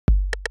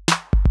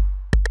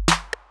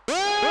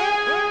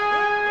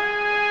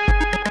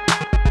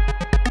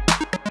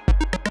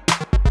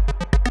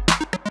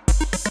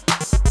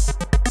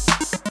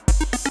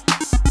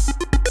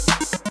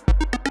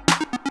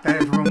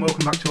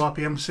to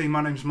RPMbassy.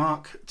 My name's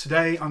Mark.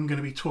 Today I'm going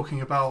to be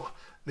talking about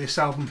this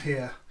album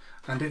here,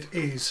 and it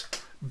is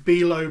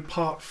Bilo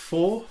Part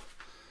 4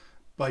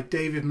 by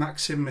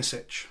Maxim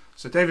Micic.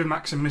 So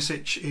Maxim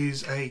Micic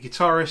is a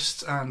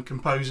guitarist and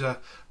composer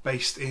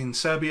based in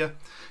Serbia.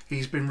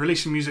 He's been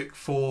releasing music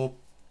for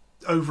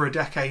over a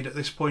decade at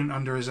this point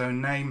under his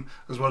own name,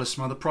 as well as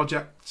some other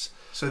projects.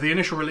 So the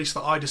initial release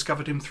that I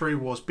discovered him through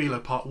was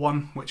Bilo Part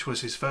 1, which was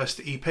his first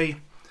EP.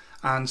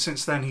 And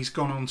since then he's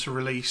gone on to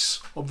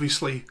release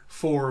obviously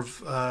 4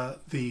 of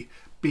the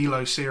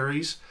Bilo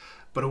series,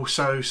 but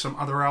also some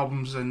other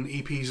albums and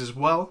EPs as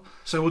well.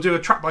 So we'll do a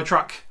track by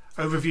track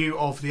overview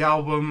of the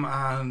album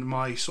and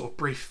my sort of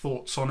brief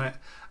thoughts on it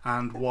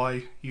and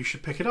why you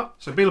should pick it up.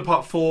 So Bilo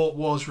Part 4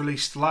 was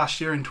released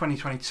last year in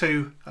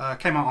 2022,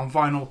 came out on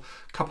vinyl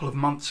a couple of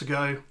months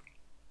ago,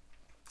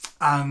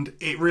 and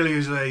it really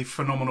is a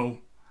phenomenal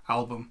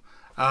album.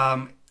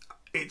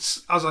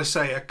 It's, as I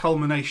say, a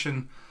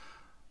culmination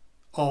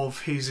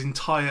of his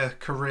entire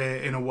career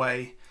in a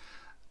way,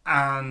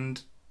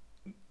 and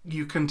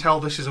you can tell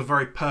this is a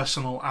very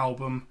personal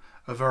album,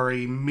 a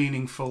very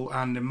meaningful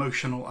and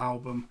emotional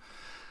album.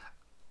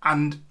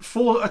 And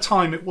for a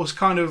time it was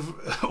kind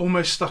of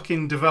almost stuck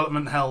in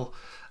development hell,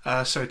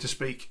 so to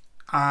speak,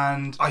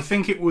 and I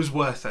think it was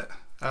worth it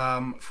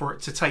for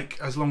it to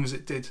take as long as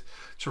it did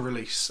to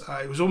release.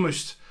 It was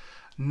almost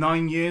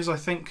 9 years, I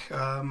think,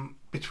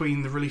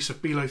 between the release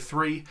of Bilo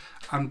 3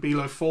 and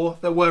Bilo 4.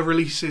 There were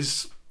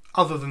releases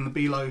other than the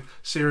Bilo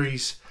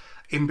series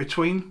in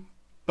between,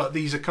 but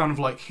these are kind of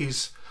like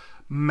his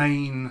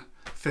main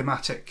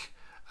thematic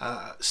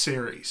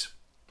series.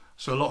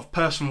 So a lot of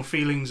personal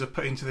feelings are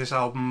put into this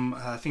album,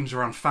 themes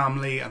around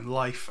family and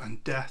life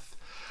and death,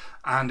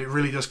 and it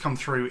really does come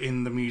through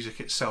in the music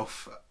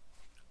itself.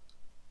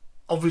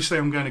 Obviously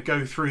I'm going to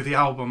go through the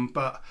album,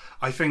 but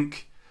I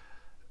think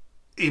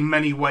in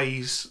many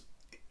ways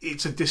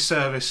it's a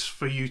disservice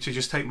for you to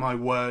just take my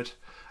word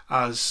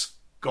as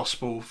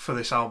gospel for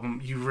this album.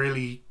 You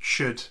really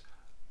should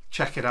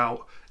check it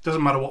out. It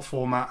doesn't matter what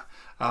format,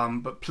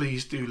 but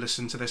please do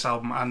listen to this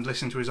album and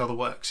listen to his other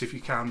works if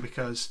you can,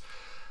 because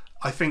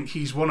I think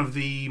he's one of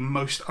the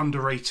most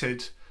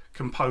underrated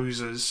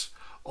composers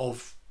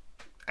of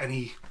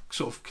any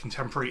sort of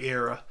contemporary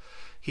era.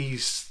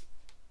 He's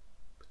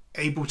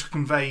able to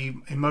convey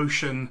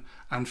emotion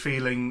and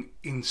feeling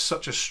in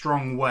such a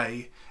strong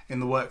way in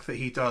the work that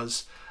he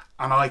does,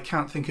 and I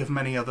can't think of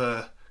many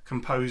other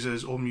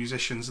composers or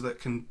musicians that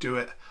can do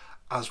it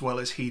as well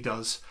as he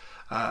does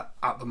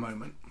at the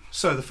moment.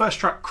 So the first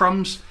track,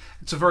 Crumbs,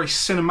 it's a very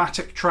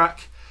cinematic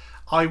track.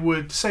 I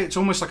would say it's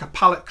almost like a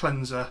palate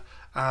cleanser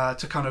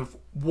to kind of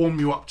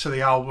warm you up to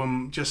the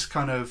album, just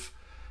kind of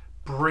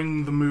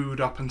bring the mood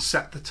up and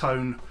set the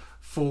tone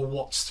for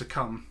what's to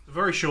come. A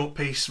very short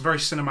piece, very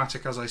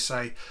cinematic, as I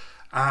say,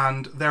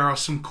 and there are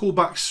some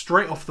callbacks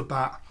straight off the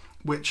bat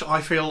which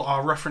I feel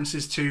are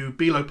references to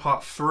Bilo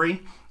Part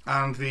 3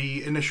 and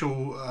the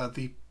initial,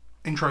 the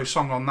intro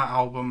song on that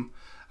album,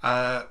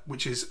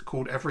 which is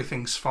called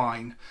Everything's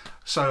Fine.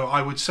 So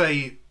I would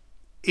say,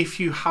 if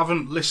you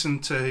haven't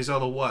listened to his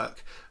other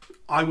work,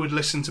 I would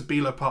listen to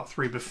Bilo Part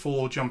 3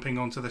 before jumping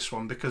onto this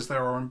one, because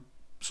there are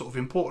sort of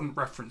important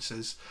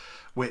references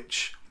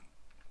which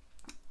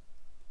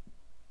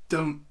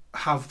don't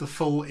have the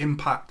full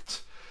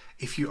impact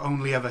if you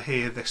only ever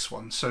hear this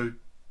one. So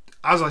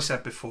as I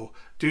said before,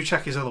 do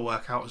check his other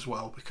work out as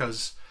well,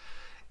 because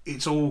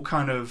it's all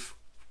kind of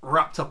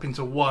wrapped up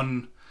into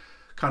one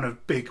kind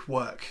of big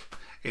work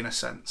in a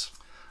sense.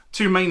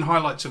 Two main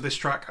highlights of this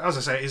track, as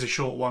I say, it is a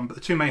short one, but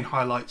the two main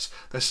highlights,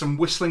 there's some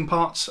whistling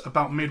parts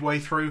about midway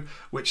through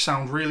which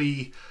sound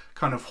really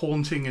kind of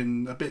haunting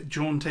and a bit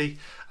jaunty.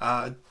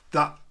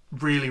 That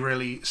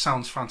really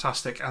sounds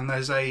fantastic, and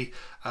there's a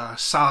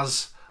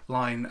saz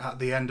line at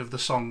the end of the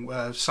song,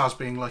 saz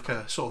being like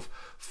a sort of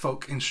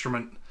folk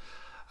instrument,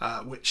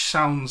 which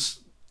sounds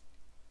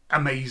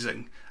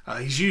amazing.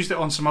 He's used it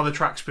on some other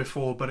tracks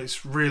before, but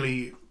it's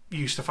really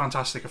used to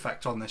fantastic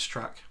effect on this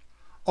track.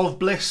 Of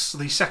Bliss,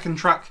 the second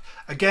track,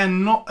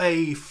 again not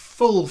a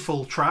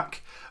full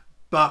track,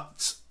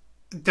 but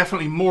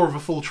definitely more of a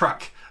full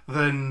track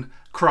than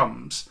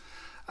Crumbs.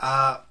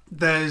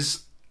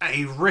 There's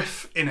a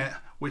riff in it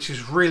which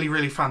is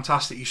really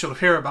fantastic. You sort of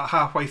hear it about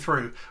halfway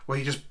through, where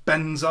he just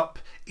bends up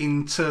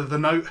into the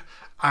note,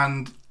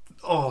 and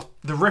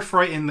the riff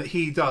rating that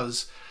he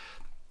does,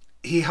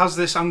 he has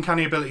this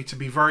uncanny ability to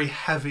be very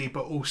heavy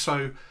but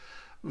also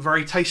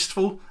very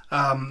tasteful.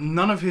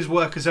 None of his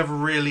work has ever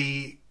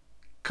really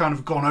kind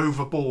of gone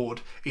overboard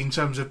in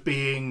terms of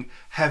being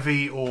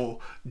heavy or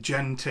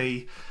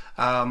djenty.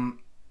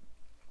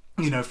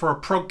 You know, for a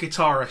prog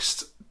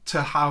guitarist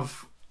to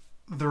have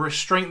the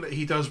restraint that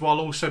he does while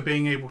also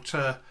being able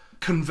to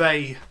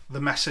convey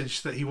the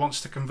message that he wants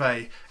to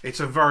convey,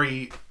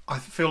 I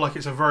feel like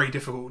it's a very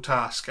difficult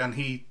task, and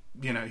he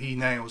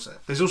nails it.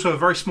 There's also a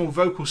very small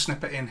vocal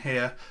snippet in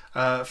here,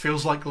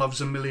 Feels Like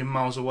Love's a Million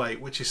Miles Away,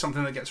 which is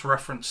something that gets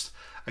referenced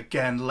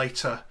again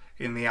later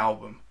in the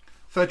album.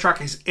 Third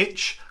track is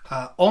Itch.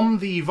 On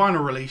the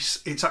vinyl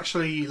release, it's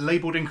actually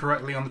labelled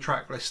incorrectly on the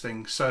track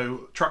listing.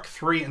 So track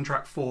 3 and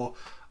track 4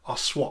 are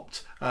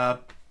swapped.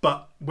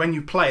 But when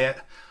you play it,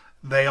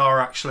 they are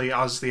actually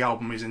as the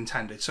album is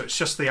intended. So it's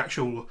just the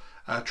actual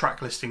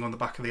track listing on the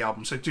back of the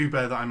album. So do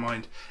bear that in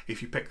mind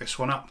if you pick this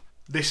one up.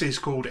 This is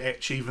called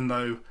Itch, even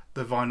though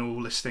the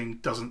vinyl listing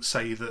doesn't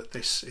say that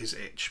this is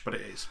Itch, but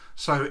it is.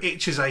 So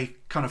Itch is a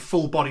kind of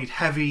full-bodied,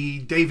 heavy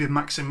David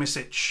Maxim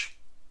Micic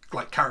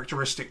like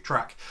characteristic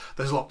track.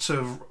 There's lots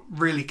of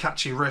really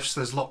catchy riffs.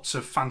 There's lots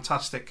of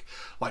fantastic,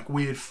 like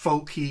weird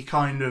folky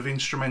kind of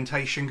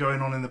instrumentation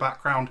going on in the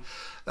background.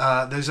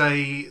 There's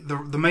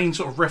the main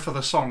sort of riff of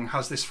the song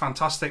has this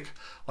fantastic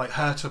like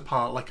Herta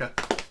part, like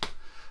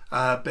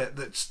a bit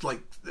that's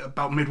like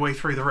about midway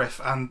through the riff,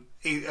 and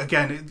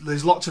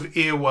there's lots of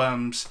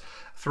earworms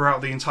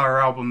throughout the entire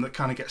album that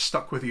kind of get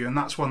stuck with you, and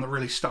that's one that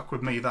really stuck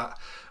with me, that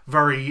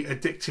very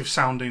addictive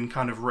sounding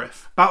kind of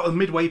riff. About the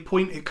midway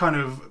point, it kind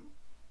of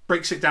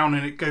breaks it down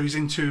and it goes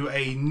into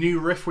a new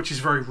riff which is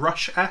very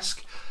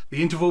Rush-esque.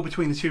 The interval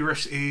between the two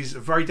riffs is a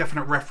very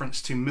definite reference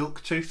to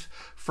Milktooth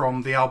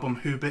from the album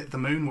Who Bit the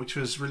Moon, which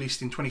was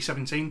released in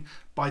 2017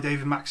 by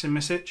David Maxim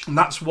Micic, and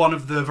that's one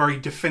of the very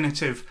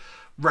definitive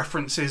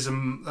references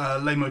and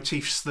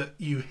leitmotifs that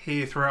you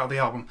hear throughout the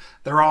album.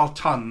 There are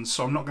tons,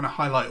 so I'm not going to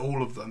highlight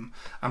all of them,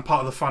 and part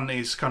of the fun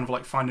is kind of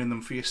like finding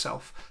them for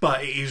yourself,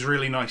 but it is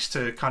really nice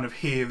to kind of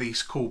hear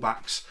these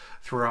callbacks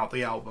throughout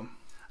the album.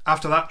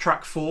 After that,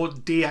 track 4,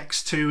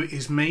 DX2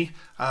 is Me.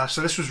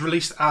 So this was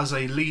released as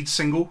a lead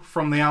single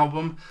from the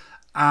album,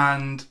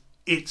 and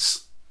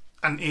it's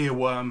an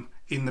earworm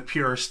in the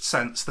purest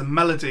sense. The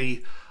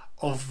melody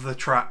of the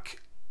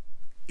track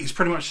is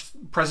pretty much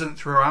present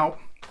throughout,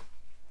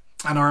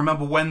 and I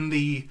remember when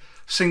the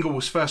single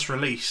was first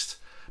released,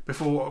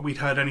 before we'd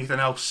heard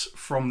anything else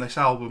from this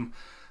album,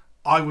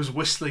 I was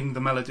whistling the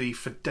melody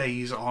for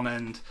days on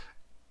end.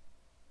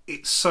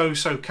 It's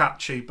so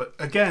catchy, but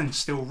again,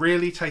 still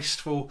really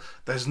tasteful.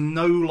 There's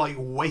no like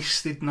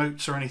wasted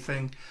notes or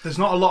anything. There's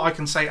not a lot I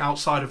can say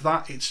outside of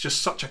that. It's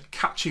just such a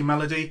catchy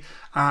melody,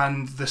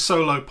 and the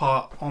solo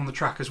part on the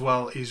track as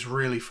well is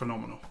really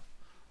phenomenal.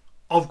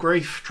 Of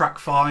Grief, track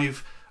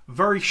 5,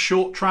 very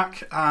short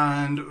track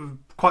and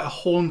quite a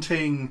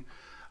haunting,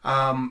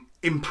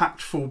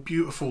 impactful,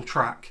 beautiful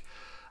track.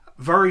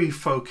 Very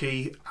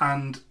folky,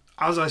 and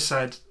as I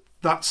said,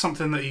 that's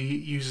something that he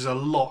uses a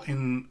lot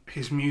in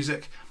his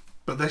music,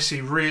 but this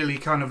he really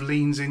kind of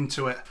leans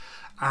into it,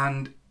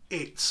 and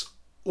it's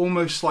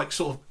almost like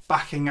sort of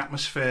backing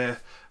atmosphere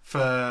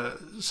for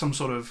some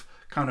sort of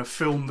kind of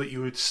film that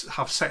you would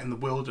have set in the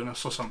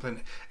wilderness or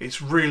something.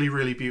 It's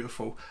really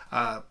beautiful.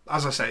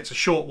 As I say, it's a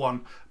short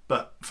one,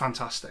 but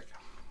fantastic.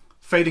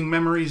 Fading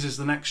Memories is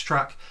the next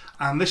track,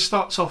 and this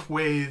starts off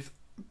with,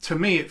 to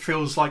me, it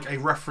feels like a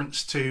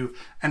reference to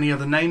Any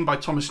Other Name by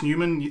Thomas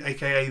Newman,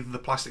 aka the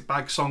Plastic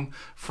Bag song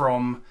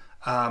from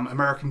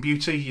American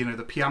Beauty, you know,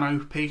 the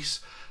piano piece.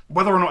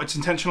 Whether or not it's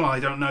intentional, I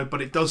don't know,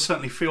 but it does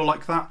certainly feel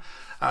like that.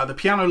 The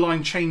piano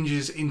line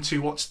changes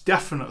into what's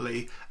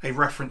definitely a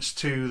reference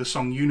to the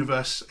song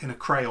Universe in a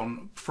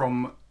Crayon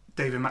from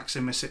David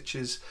Maxim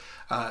Misic's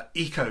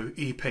Eco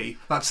EP.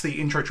 That's the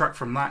intro track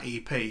from that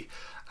EP,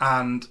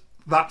 and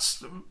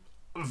that's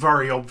a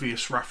very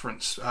obvious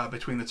reference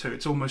between the two.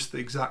 It's almost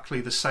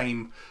exactly the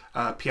same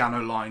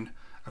piano line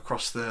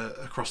across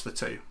the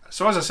two.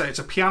 So as I say, it's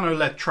a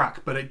piano-led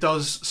track, but it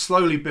does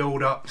slowly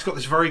build up. It's got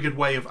this very good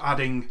way of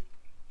adding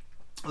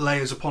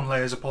layers upon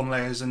layers upon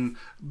layers and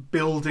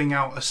building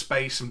out a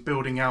space and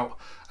building out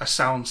a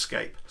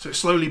soundscape. So it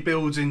slowly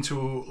builds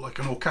into like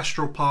an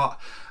orchestral part,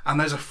 and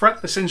there's a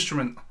fretless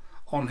instrument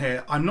on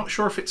here. I'm not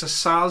sure if it's a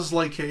saz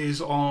like it is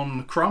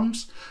on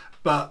Crumbs,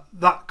 but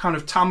that kind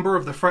of timbre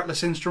of the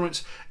fretless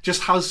instruments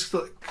just has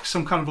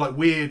some kind of like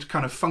weird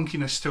kind of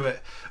funkiness to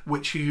it,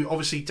 which you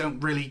obviously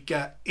don't really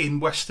get in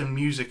Western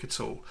music at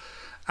all.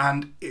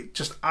 And it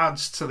just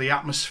adds to the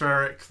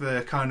atmospheric,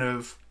 the kind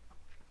of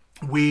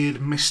weird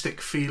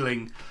mystic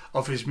feeling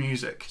of his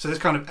music. So there's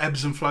kind of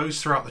ebbs and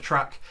flows throughout the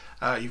track.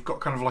 You've got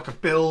kind of like a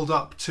build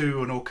up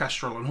to an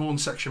orchestral and horn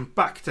section,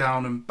 back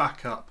down and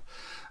back up.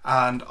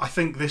 And I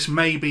think this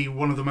may be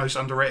one of the most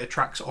underrated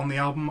tracks on the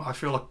album. I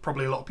feel like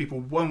probably a lot of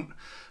people won't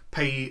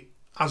pay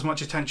as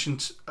much attention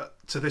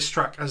to this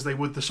track as they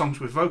would the songs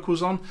with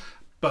vocals on,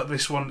 but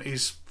this one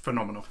is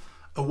phenomenal.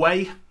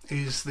 Away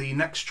is the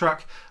next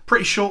track.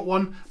 Pretty short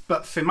one,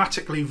 but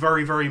thematically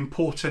very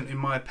important in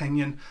my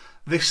opinion.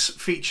 This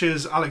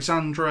features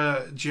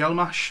Alexandra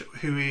Gielmash,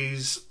 who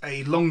is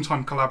a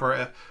long-time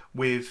collaborator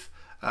with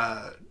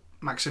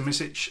Maxim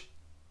Micic.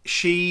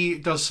 She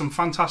does some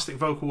fantastic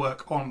vocal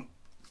work on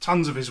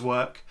tons of his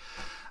work,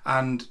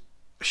 and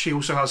she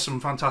also has some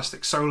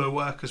fantastic solo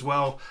work as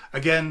well.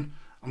 Again,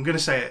 I'm going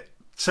to say it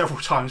several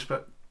times,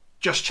 but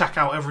just check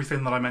out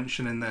everything that I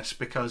mention in this,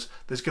 because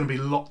there's going to be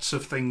lots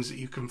of things that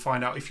you can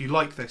find out. If you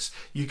like this,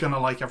 you're going to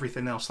like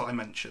everything else that I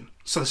mention.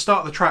 So the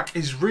start of the track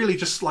is really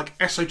just like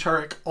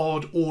esoteric,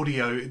 odd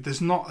audio. There's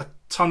not a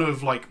ton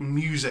of like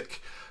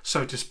music,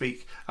 so to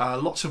speak.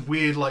 Lots of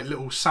weird like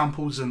little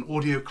samples and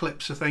audio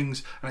clips of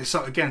things, and it's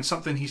again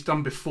something he's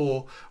done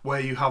before, where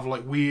you have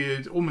like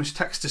weird, almost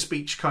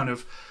text-to-speech kind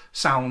of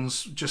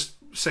sounds, just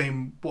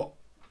saying what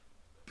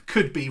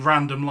could be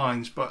random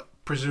lines, but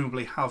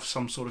presumably have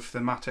some sort of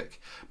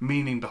thematic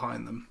meaning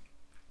behind them.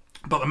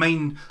 But the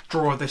main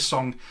draw of this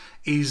song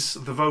is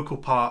the vocal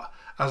part,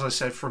 as I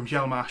said, from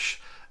Yelmash.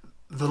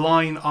 The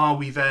line "Are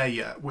we there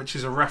yet?", which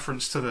is a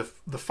reference to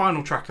the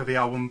final track of the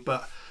album,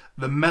 but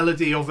the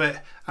melody of it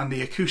and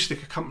the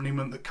acoustic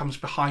accompaniment that comes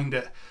behind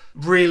it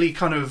really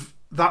kind of,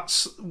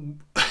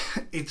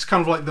 it's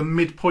kind of like the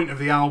midpoint of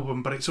the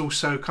album, but it's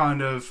also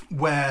kind of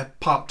where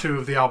part 2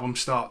 of the album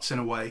starts in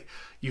a way.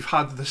 You've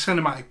had the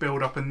cinematic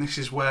build up, and this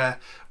is where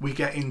we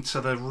get into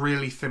the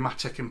really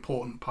thematic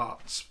important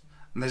parts.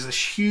 And there's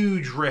this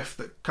huge riff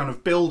that kind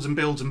of builds and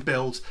builds and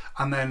builds,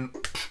 and then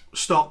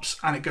stops,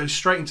 and it goes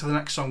straight into the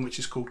next song, which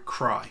is called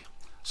Cry.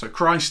 So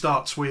Cry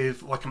starts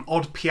with like an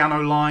odd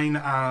piano line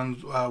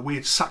and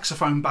weird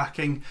saxophone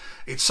backing.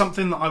 It's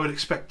something that I would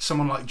expect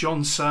someone like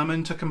John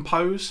Sermon to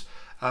compose.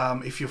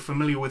 If you're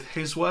familiar with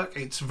his work,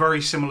 it's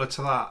very similar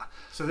to that.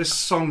 So this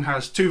song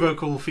has 2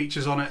 vocal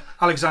features on it.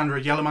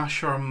 Alexandra Yelmash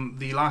from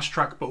the last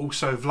track, but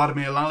also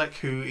Vladimir Lalic,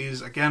 who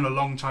is again a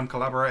long-time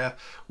collaborator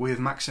with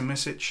Maxim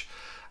Micic.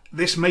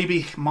 This may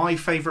be my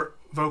favourite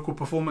vocal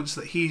performance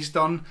that he's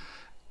done.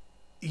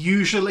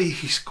 Usually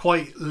he's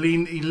quite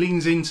he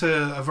leans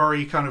into a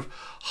very kind of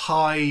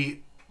high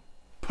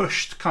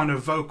pushed kind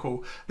of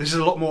vocal. This is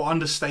a lot more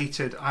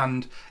understated,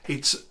 and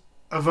it's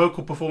a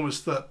vocal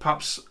performance that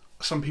perhaps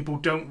some people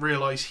don't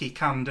realise he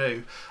can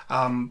do,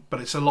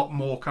 but it's a lot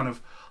more kind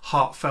of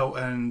heartfelt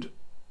and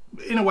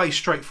in a way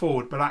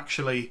straightforward, but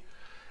actually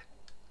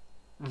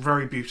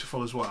very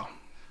beautiful as well.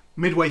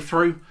 Midway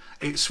through,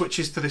 it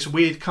switches to this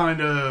weird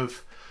kind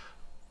of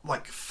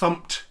like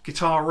thumped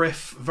guitar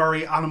riff,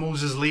 very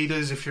Animals as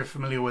Leaders if you're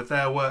familiar with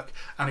their work.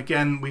 And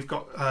again, we've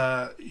got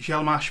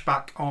Yelmash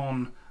back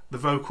on the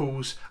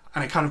vocals,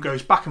 and it kind of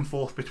goes back and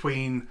forth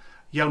between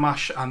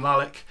Yelmash and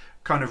Lalic,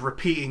 kind of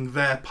repeating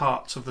their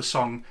parts of the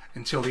song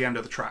until the end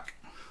of the track.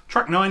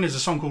 Track 9 is a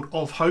song called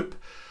Of Hope.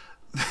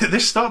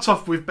 This starts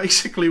off with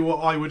basically what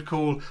I would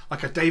call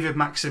like a David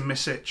Maxim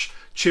Micic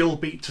chill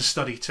beat to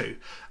study to.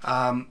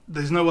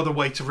 There's no other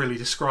way to really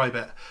describe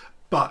it,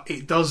 but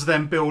it does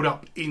then build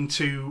up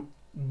into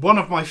one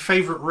of my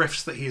favourite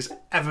riffs that he has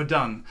ever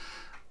done.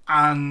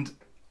 And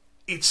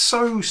it's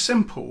so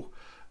simple,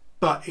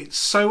 but it's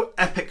so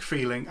epic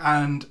feeling,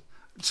 and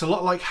it's a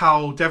lot like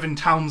how Devin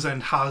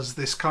Townsend has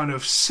this kind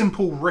of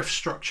simple riff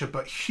structure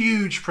but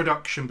huge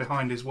production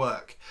behind his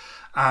work.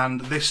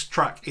 And this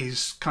track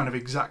is kind of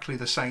exactly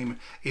the same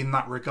in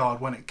that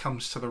regard when it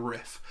comes to the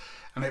riff.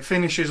 And it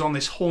finishes on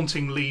this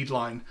haunting lead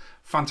line.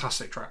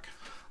 Fantastic track.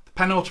 The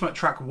penultimate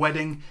track,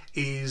 Wedding,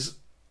 is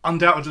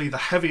undoubtedly the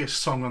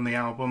heaviest song on the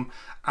album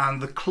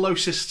and the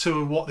closest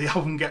to what the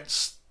album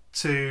gets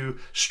to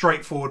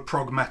straightforward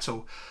prog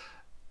metal.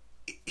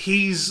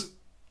 He's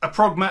a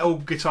prog metal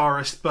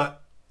guitarist,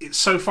 but it's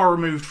so far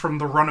removed from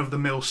the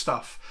run-of-the-mill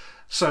stuff.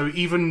 So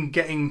even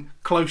getting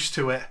close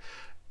to it,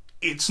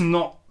 it's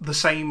not the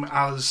same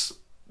as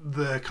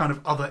the kind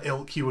of other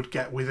ilk you would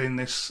get within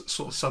this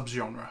sort of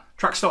subgenre.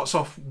 Track starts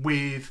off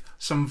with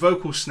some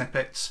vocal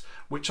snippets,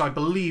 which I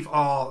believe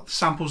are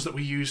samples that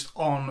we used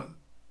on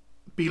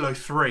Bilo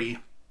 3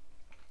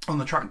 on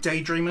the track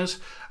Daydreamers,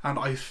 and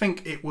I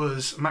think it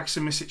was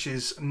Maxim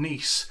Misic's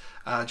niece,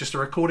 just a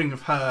recording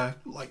of her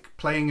like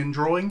playing and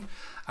drawing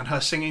and her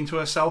singing to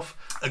herself.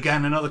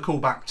 Again, another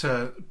callback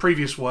to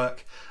previous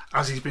work,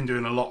 as he's been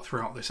doing a lot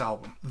throughout this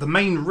album. The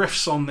main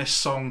riffs on this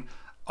song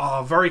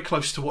are very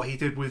close to what he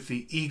did with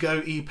the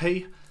Ego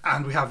EP,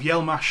 and we have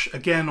Yelmash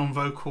again on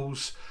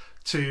vocals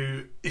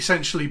to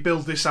essentially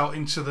build this out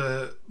into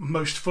the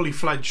most fully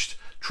fledged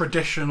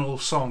traditional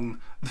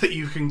song that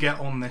you can get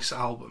on this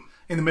album.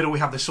 In the middle we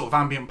have this sort of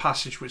ambient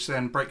passage which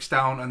then breaks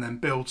down and then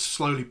builds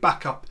slowly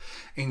back up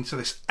into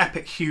this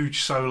epic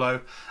huge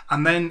solo,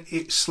 and then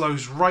it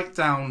slows right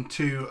down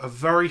to a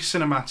very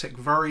cinematic,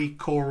 very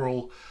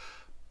choral,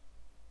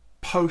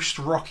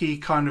 post-rocky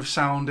kind of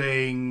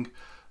sounding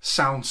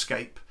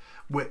soundscape,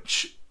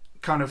 which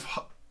kind of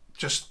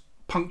just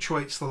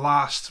punctuates the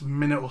last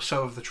minute or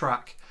so of the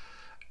track.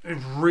 A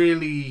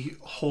really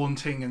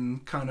haunting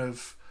and kind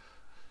of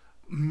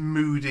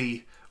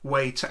moody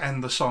way to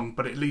end the song,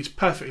 but it leads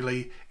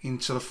perfectly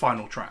into the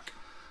final track.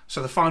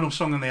 So the final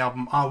song on the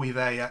album, Are We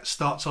There Yet,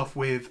 starts off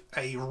with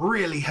a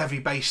really heavy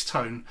bass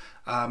tone,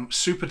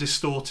 super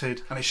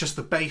distorted, and it's just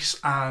the bass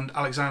and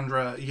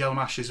Alexandra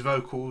Yelmash's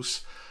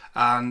vocals,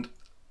 and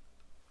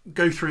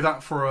go through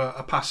that for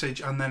a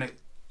passage, and then it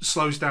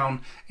slows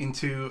down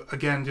into,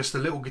 again, just a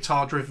little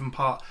guitar driven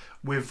part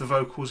with the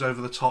vocals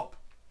over the top.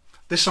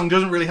 This song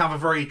doesn't really have a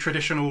very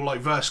traditional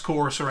like verse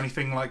chorus or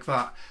anything like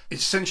that.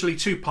 It's essentially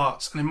 2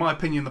 parts, and in my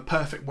opinion the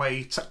perfect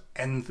way to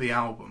end the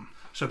album.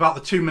 So about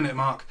the 2-minute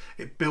mark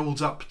it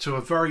builds up to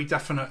a very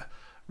definite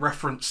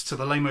reference to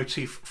the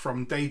leitmotif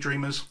from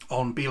Daydreamers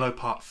on Bilo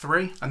Part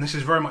 3, and this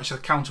is very much a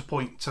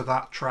counterpoint to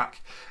that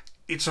track.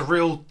 it's a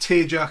real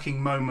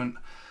tear-jerking moment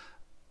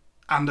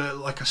and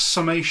like a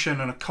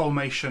summation and a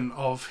culmination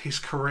of his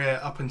career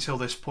up until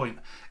this point.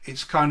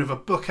 It's kind of a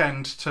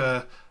bookend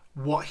to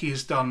what he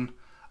has done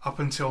up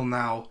until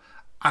now,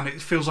 and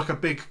it feels like a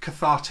big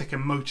cathartic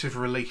emotive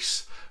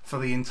release for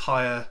the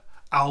entire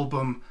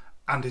album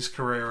and his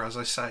career, as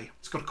I say.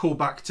 It's got a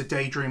callback to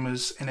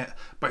Daydreamers in it,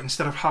 but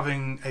instead of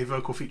having a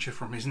vocal feature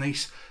from his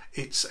niece,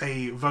 it's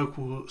a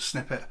vocal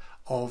snippet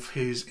of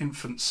his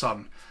infant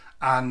son.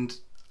 And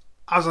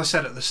as I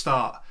said at the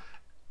start,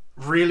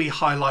 really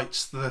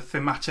highlights the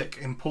thematic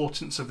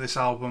importance of this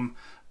album: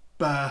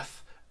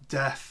 birth,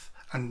 death,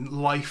 and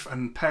life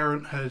and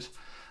parenthood.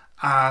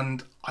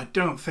 And I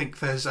don't think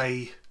there's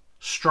a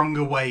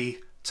stronger way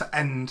to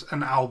end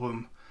an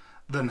album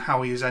than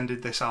how he has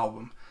ended this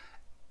album.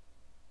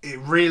 It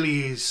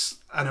really is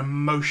an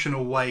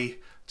emotional way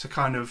to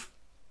kind of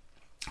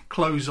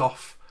close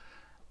off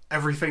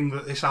everything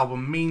that this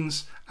album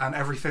means and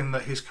everything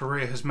that his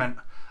career has meant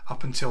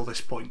up until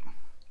this point.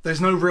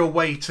 There's no real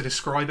way to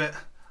describe it.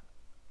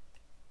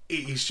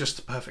 It is just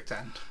a perfect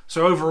end.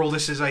 So overall,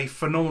 this is a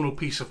phenomenal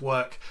piece of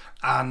work,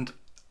 and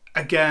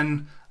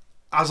again,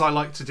 as I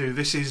like to do,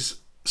 this is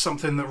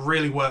something that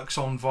really works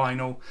on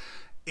vinyl.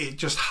 It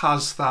just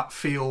has that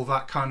feel,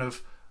 that kind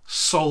of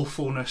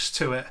soulfulness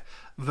to it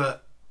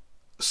that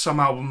some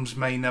albums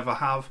may never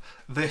have.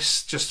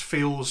 This just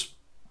feels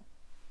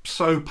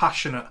so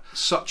passionate,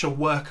 such a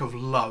work of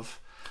love,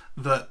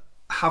 that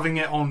having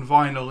it on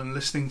vinyl and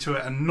listening to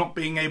it and not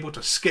being able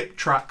to skip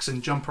tracks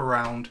and jump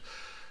around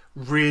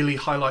really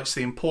highlights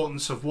the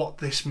importance of what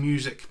this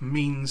music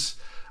means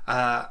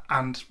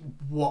and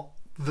what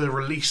the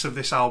release of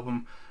this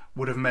album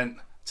would have meant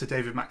to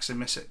David Maxim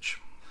Micic.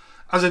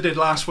 As I did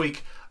last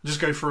week, I'll just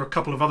go through a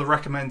couple of other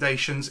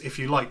recommendations if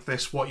you like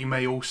this, what you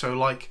may also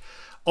like.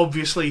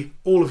 Obviously,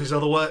 all of his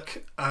other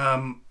work,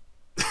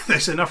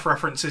 there's enough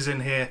references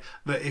in here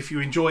that if you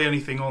enjoy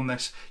anything on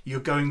this, you're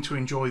going to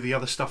enjoy the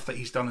other stuff that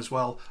he's done as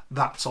well.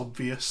 That's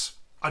obvious.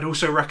 I'd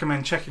also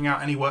recommend checking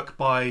out any work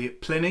by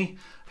Pliny,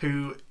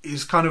 who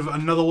is kind of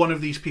another one of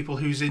these people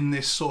who's in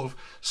this sort of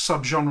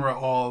subgenre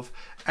of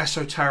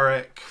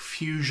esoteric,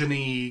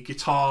 fusion-y,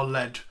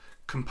 guitar-led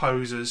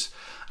composers,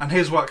 and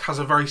his work has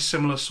a very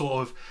similar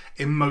sort of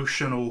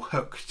emotional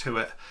hook to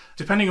it.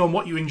 Depending on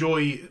what you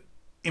enjoy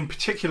in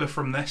particular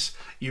from this,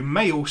 you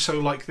may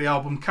also like the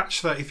album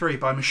Catch 33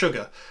 by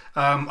Micic.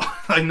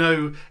 I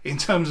know in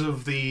terms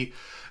of the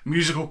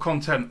musical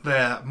content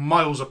they're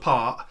miles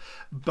apart,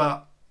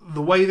 but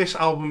the way this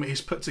album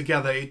is put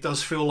together, it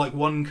does feel like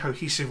one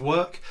cohesive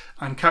work,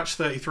 and Catch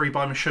 33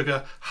 by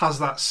Micic has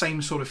that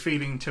same sort of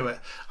feeling to it.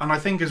 And I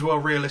think as well,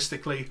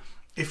 realistically,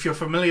 if you're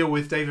familiar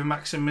with David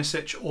Maxim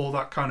Micic or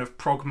that kind of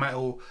prog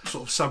metal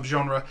sort of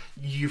subgenre,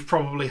 you've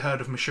probably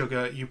heard of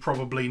Micic, you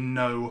probably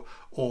know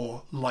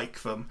or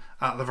like them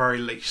at the very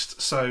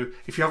least. So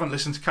if you haven't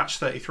listened to Catch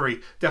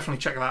 33,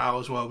 definitely check that out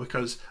as well,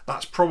 because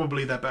that's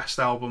probably their best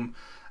album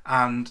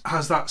and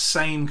has that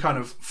same kind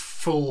of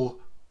full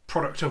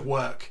product of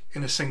work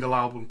in a single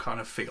album kind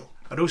of feel.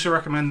 I'd also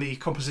recommend the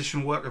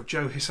composition work of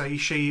Joe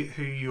Hisaishi,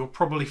 who you're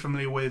probably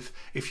familiar with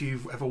if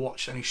you've ever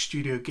watched any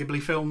Studio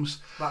Ghibli films.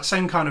 That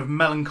same kind of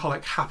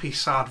melancholic, happy,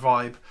 sad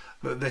vibe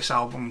that this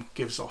album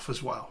gives off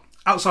as well.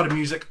 Outside of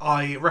music,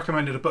 I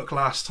recommended a book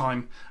last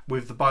time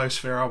with the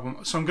Biosphere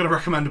album, so I'm going to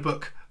recommend a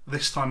book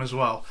this time as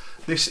well.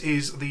 This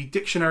is The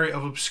Dictionary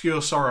of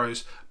Obscure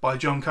Sorrows by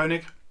John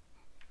Koenig.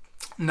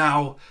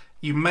 Now,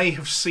 you may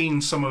have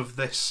seen some of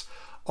this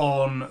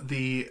on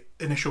the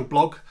initial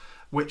blog,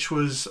 which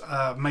was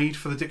made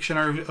for the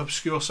Dictionary of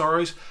Obscure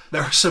Sorrows.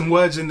 There are some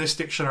words in this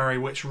dictionary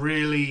which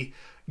really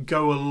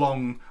go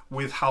along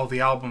with how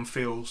the album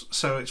feels,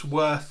 so it's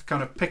worth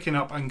kind of picking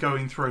up and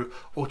going through,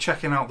 or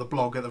checking out the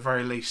blog at the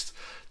very least,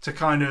 to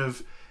kind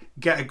of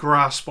get a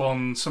grasp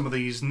on some of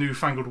these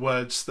newfangled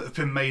words that have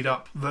been made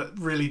up that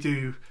really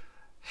do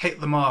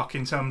hit the mark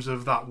in terms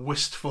of that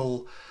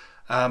wistful,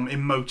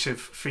 emotive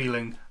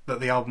feeling that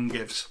the album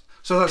gives.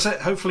 So that's it.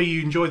 Hopefully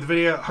you enjoyed the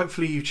video.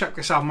 Hopefully you checked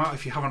this album out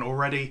if you haven't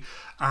already.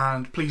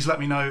 And please let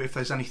me know if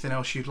there's anything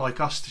else you'd like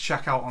us to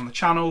check out on the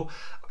channel,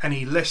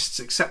 any lists,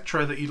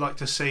 etc. that you'd like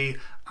to see.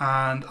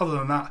 And other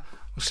than that,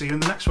 we'll see you in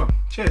the next one.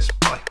 Cheers.